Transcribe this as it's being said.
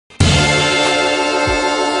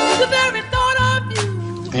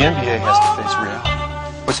NBA has to face reality.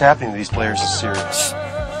 What's happening to these players is serious.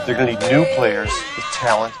 They're going to need new players with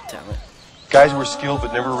talent. Guys who are skilled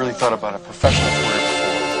but never really thought about a professional career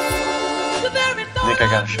before. You think I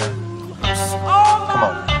got a shot? Come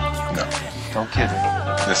on. No. Don't kid me.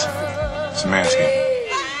 Listen, it's a man's game.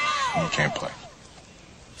 And you can't play.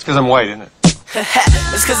 It's because I'm white, isn't it?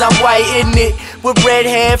 It's cause I'm white, isn't it? With red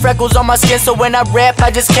hair, freckles on my skin, so when I rap, I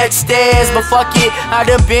just catch stares. But fuck it, I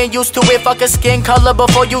done been used to it. Fuck a skin color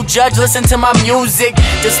before you judge, listen to my music.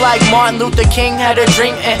 Just like Martin Luther King had a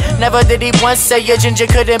dream, and never did he once say a ginger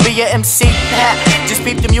couldn't be a MC. Just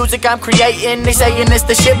peep the music I'm creating. They saying it's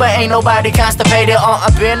the shit, but ain't nobody constipated.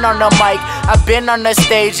 I've been on the mic, I've been on the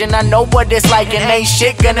stage, and I know what it's like, and ain't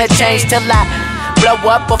shit gonna change till I blow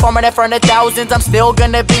up, performing in front of thousands. I'm still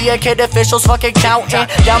gonna be a kid, officials fucking counting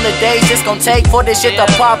down the days it's gonna take for this shit to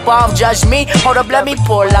pop off. Judge me, hold up, let me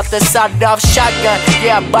pull out the sawed-off shotgun.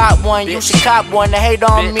 Yeah, I bought one, you should cop one. They hate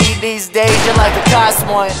on me these days, you're like a Casp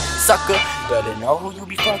one. Sucker, better know who you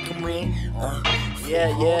be fucking with.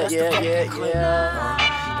 Yeah.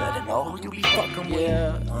 Better know who you be fucking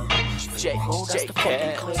with. J, Casp.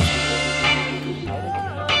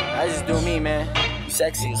 I just do me, man.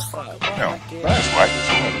 Sexy as fuck. No, that's white.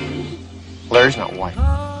 Larry's not white.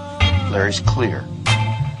 Larry's clear.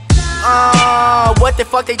 What the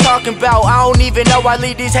fuck they talking about? I don't even know. I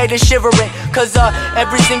leave these haters shivering. Cause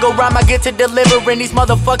every single rhyme I get to delivering, these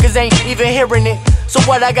motherfuckers ain't even hearing it. So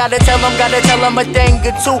what I gotta tell them a thing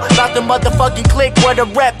or two about the motherfucking click. What a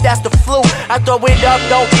rep, that's the flu. I throw it up,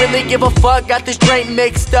 don't really give a fuck. Got this drink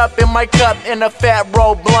mixed up in my cup in a fat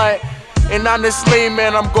roll blunt. And honestly,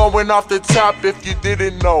 man, I'm going off the top if you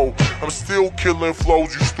didn't know. I'm still killing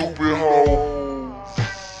flows, you stupid hoe.